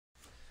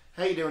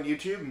How you doing,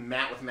 YouTube?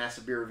 Matt with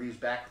Massive Beer Reviews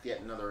back with yet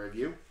another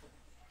review.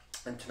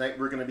 And tonight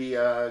we're going to be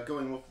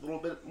going with a little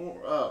bit more...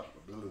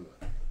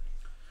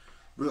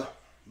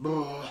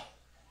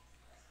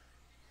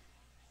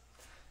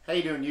 How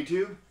you doing,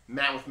 YouTube?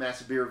 Matt with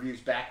Massive Beer Reviews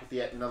back with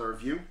yet another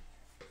review.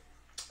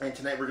 And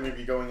tonight we're going to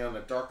be going on the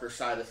darker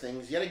side of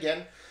things yet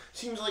again.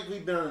 Seems like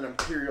we've been on an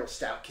Imperial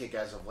Stout kick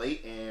as of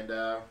late, and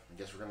I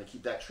guess we're going to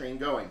keep that train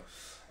going.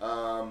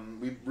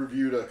 We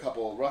reviewed a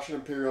couple Russian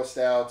Imperial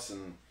Stouts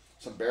and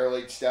some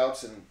barrel-aged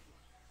stouts, and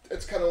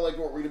it's kind of like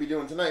what we're going to be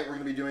doing tonight. We're going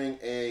to be doing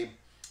a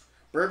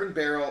bourbon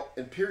barrel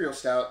Imperial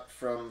Stout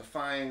from the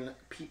fine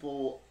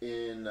people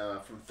in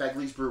from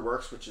Fegley's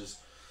Brewworks, which is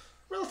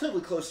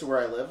relatively close to where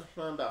I live.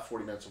 I'm about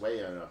 40 minutes away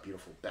in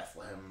beautiful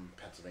Bethlehem,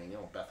 Pennsylvania.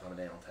 Well, Bethlehem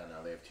and Alletown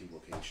now. They have two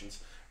locations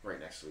right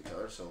next to each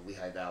other, so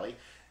Leigh Valley.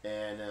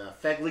 And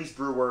Fegley's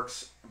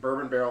Brewworks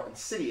Bourbon Barrel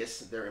Insidious,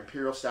 their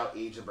Imperial Stout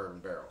aged in bourbon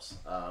barrels.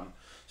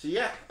 So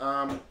yeah,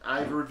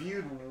 I've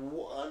reviewed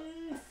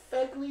one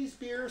Fegley's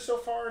beer so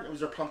far, and it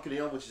was their pumpkin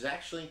ale, which is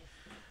actually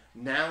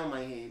now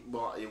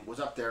it was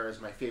up there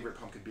as my favorite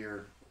pumpkin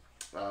beer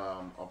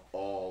of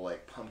all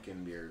like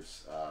pumpkin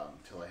beers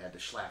until I had the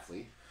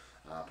Schlafly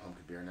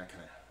pumpkin beer, and that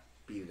kind of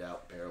beat it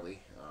out barely.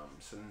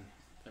 So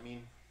I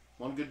mean,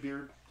 one good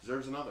beer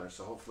deserves another,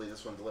 so hopefully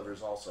this one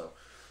delivers also.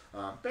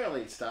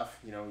 Barrel-aged stuff,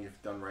 you know,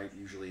 you've done right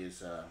usually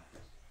is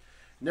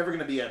never going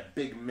to be a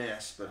big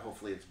miss, but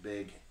hopefully it's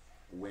big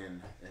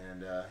win.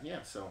 And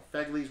yeah, so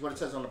Fegley's, what it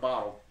says on the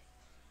bottle,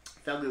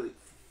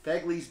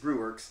 Fegley's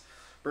Brewworks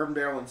Bourbon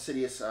Barrel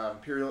Insidious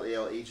Imperial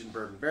Ale aged in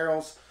bourbon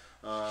barrels.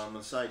 On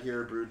the side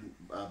here, brewed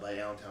by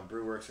Alletown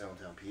Brewworks,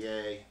 Alletown,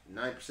 PA.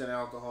 9%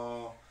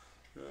 alcohol.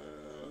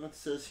 It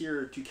says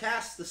here, to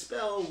cast the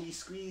spell, we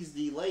squeeze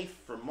the life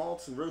from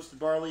malts and roasted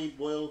barley,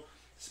 boil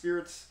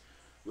spirits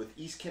with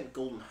East Kent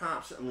golden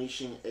hops,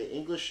 unleashing an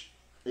English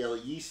ale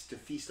yeast to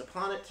feast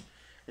upon it.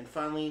 And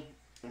finally,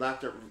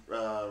 laughter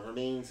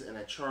remains in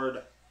a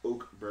charred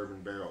oak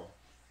bourbon barrel.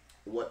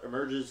 What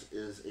emerges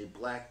is a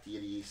black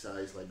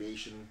deity-sized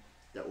libation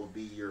that will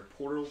be your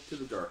portal to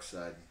the dark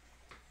side.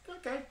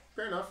 Okay,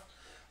 fair enough.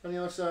 On the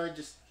other side,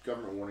 just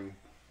government warning.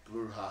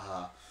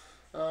 Brouhaha.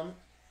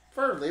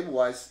 For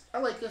label-wise, I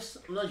like this.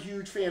 I'm not a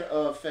huge fan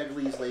of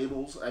Fegley's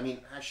labels. I mean,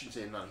 I shouldn't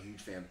say I'm not a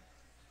huge fan.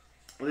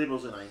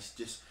 Labels are nice,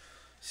 just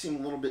seem a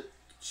little bit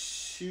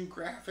too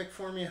graphic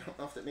for me. I don't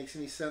know if that makes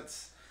any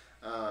sense.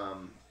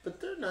 But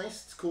they're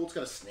nice. It's cool. It's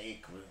got a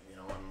snake, you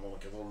know, on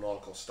like a little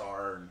nautical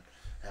star, and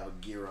have a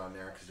gear on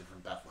there because they're from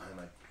Bethlehem.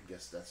 I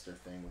guess that's their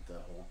thing with the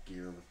whole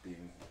gear with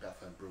being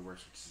Bethlehem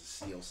Brewworks, which is a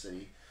steel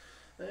city.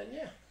 And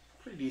yeah,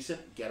 pretty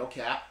decent. Ghetto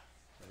cap.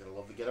 I gotta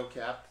love the ghetto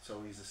cap. It's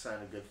always a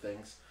sign of good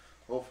things,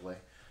 hopefully.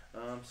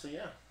 So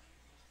yeah,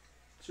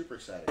 super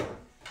excited.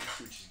 Let's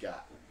see what she's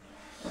got.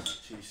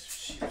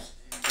 She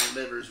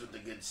delivers with the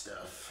good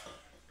stuff.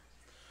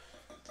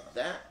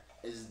 That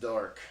is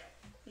dark,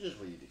 which is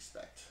what you'd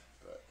expect.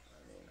 But I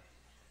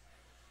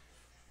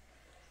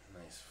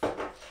mean, nice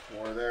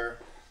pour there.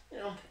 You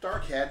know,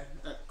 dark head,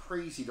 not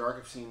crazy dark.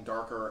 I've seen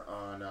darker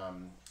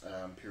on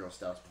Imperial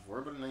Stouts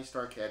before, but a nice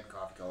dark head,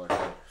 coffee color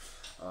head.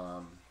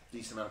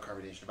 Decent amount of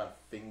carbonation, about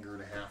a finger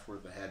and a half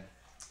worth of head.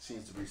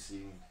 Seems to be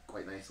seeing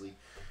quite nicely,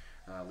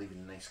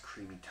 leaving a nice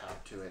creamy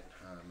top to it.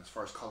 As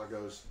far as color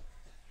goes,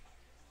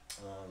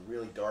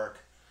 really dark.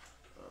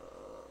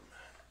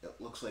 It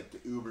looks like the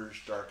uber's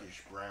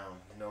darkish brown,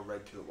 no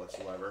red to it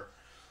whatsoever.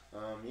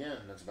 Yeah,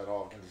 and that's about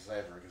all I can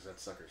decipher because that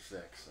sucker's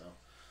thick. So,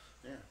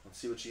 yeah, let's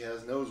see what she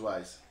has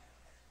nose-wise.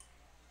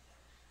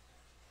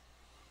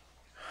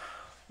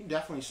 You can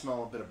definitely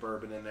smell a bit of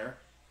bourbon in there.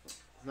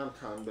 Not a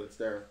ton, but it's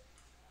there.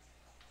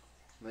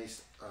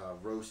 Nice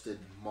roasted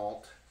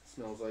malt,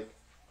 smells like.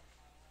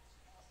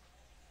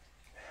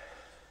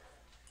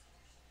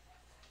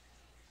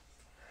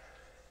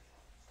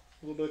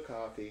 A little bit of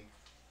coffee.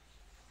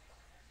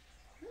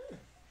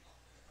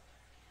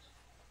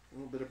 A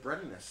little bit of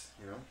breadiness,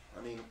 you know.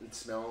 I mean, it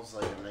smells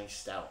like a nice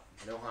stout.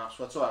 No hops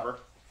whatsoever.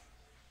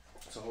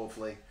 So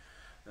hopefully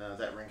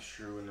that rings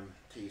true in the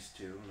taste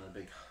too. I'm not a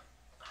big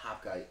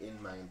hop guy in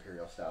my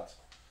Imperial Stouts.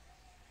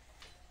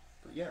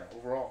 But yeah,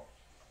 overall,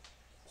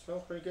 it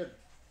smells pretty good.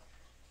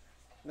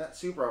 Not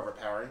super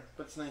overpowering,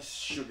 but it's nice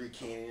sugary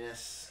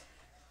canniness,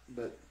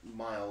 but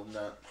mild,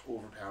 not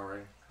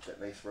overpowering.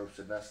 That nice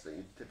roastedness that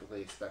you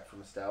typically expect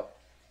from a stout.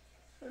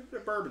 And a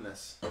bit of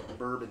bourbonness.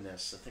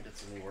 Bourbonness. I think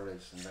that's a new word I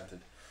just invented.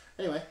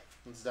 Anyway,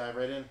 let's dive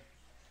right in.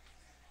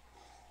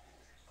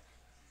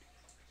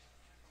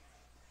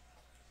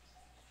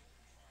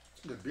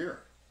 It's a good beer.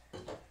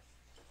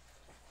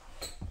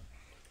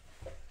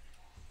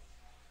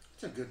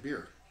 It's a good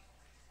beer.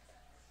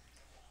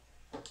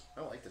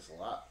 I like this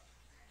a lot.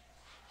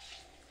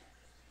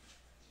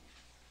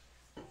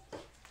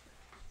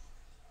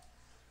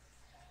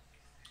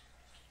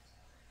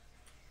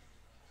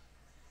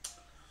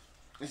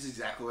 This is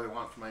exactly what I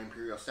want for my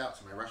Imperial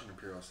Stouts, my Russian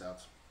Imperial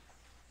Stouts.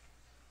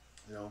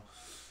 You know,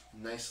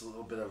 nice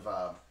little bit of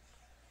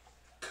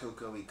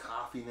cocoa-y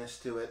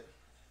coffeeness to it.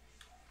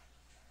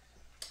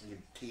 You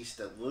can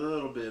taste a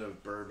little bit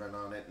of bourbon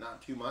on it,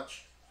 not too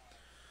much.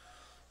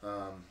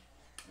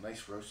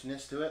 Nice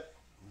roastiness to it.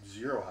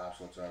 0 hops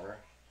whatsoever.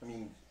 I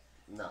mean,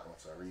 not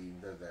whatsoever.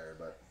 They're there,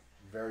 but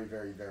very,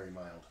 very, very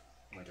mild.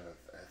 Like a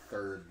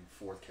third,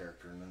 fourth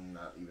character, and then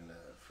not even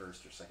a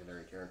first or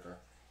secondary character.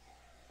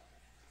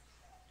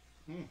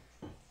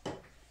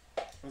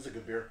 That's a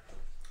good beer.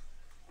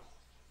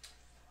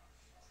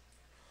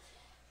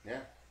 Yeah,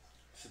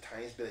 just the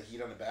tiniest bit of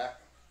heat on the back.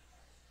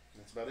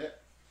 That's about it.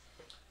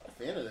 I'm a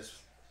fan of this.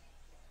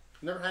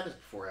 Never had this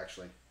before,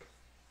 actually.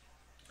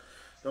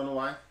 Don't know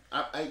why.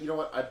 You know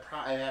what?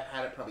 I have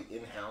had it probably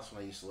in house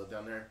when I used to live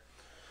down there,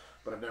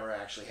 but I've never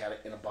actually had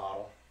it in a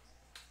bottle.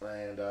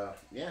 And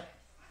yeah,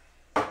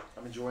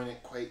 I'm enjoying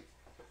it quite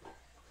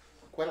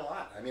a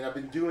lot. I mean, I've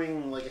been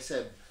doing, like I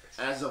said,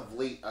 as of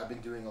late, I've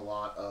been doing a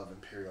lot of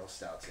Imperial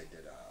Stouts. I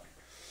did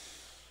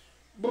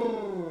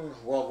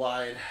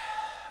Worldwide.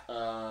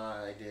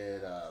 I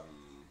did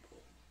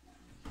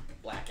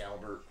Black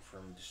Albert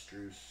from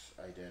Distruce.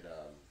 I did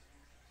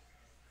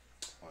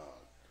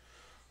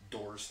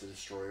Doors the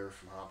Destroyer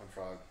from Hop and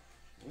Frog.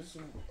 This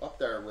is up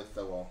there with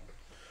the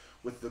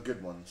with the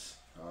good ones.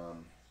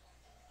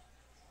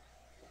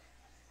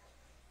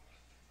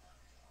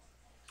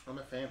 I'm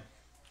a fan,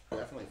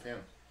 definitely a fan.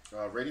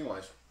 Rating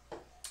wise,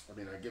 I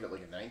mean, I give it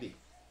like a 90,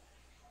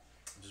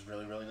 which is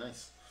really, really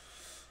nice.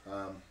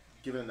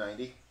 Give it a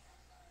 90.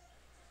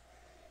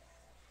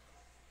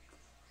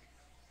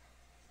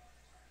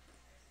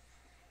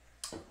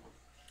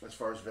 As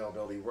far as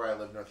availability, where I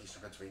live,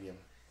 northeastern Pennsylvania,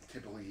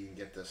 typically you can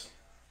get this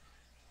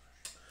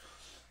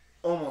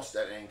almost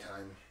at any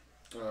time.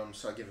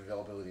 So I give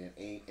availability an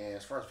 8. And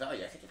as far as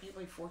value, I think I paid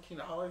like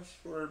 $14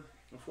 for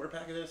a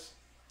 4-pack of this.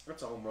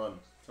 That's a home run.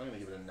 So I'm going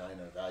to give it a 9 on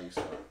a value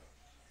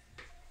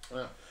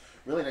score.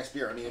 Really nice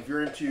beer. I mean, if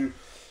you're into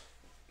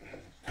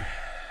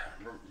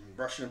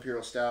Russian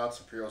Imperial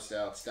Stouts,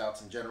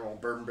 Stouts in general,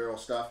 bourbon barrel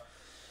stuff,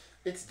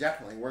 it's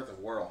definitely worth a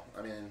whirl.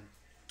 I mean,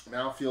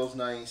 mouth feels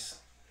nice.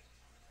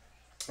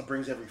 It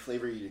brings every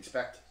flavor you'd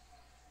expect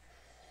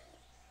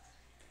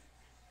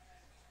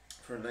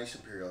for a nice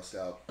Imperial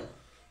Stout,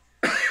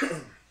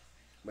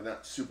 but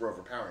not super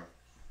overpowering.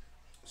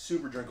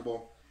 Super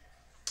drinkable.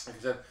 Like I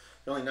said,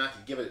 the only knock,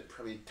 you give it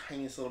probably the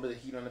tiniest little bit of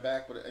heat on the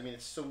back, but I mean,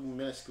 it's so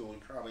minuscule,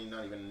 probably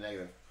not even a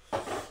negative.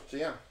 So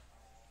yeah,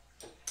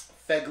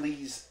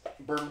 Fegley's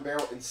Bourbon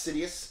Barrel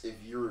Insidious. If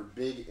you're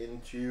big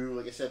into,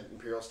 like I said,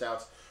 Imperial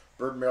Stouts,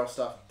 bourbon barrel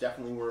stuff,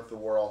 definitely worth the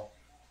whirl.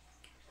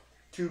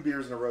 2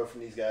 beers in a row from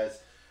these guys.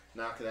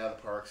 Knocked it out of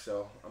the park,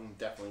 so I'm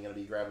definitely going to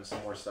be grabbing some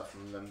more stuff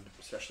from them,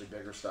 especially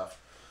bigger stuff.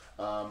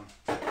 Another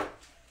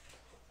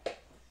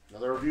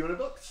review in the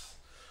books.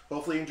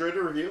 Hopefully you enjoyed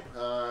the review.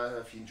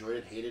 If you enjoyed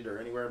it, hated, or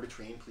anywhere in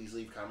between, please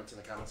leave comments in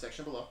the comment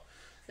section below.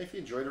 If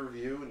you enjoyed the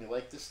review and you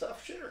like this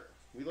stuff, share it.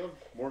 We love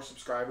more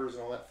subscribers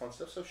and all that fun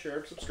stuff, so share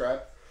and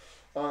subscribe.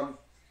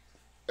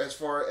 As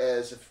far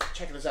as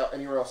checking us out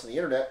anywhere else on the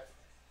internet,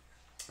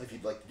 if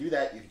you'd like to do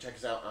that, you can check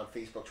us out on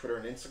Facebook, Twitter,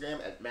 and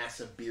Instagram at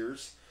Massive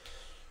Beers.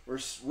 We're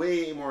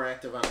way more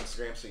active on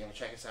Instagram, so you can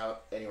check us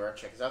out anywhere.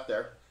 Check us out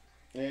there.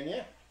 And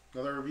yeah,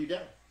 another review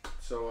down.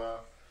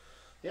 So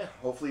yeah,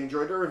 hopefully you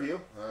enjoyed the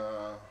review.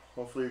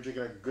 Hopefully you're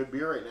drinking a good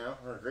beer right now,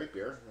 or a great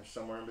beer, or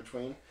somewhere in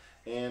between.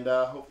 And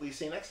hopefully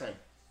see you next time.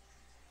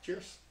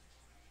 Cheers.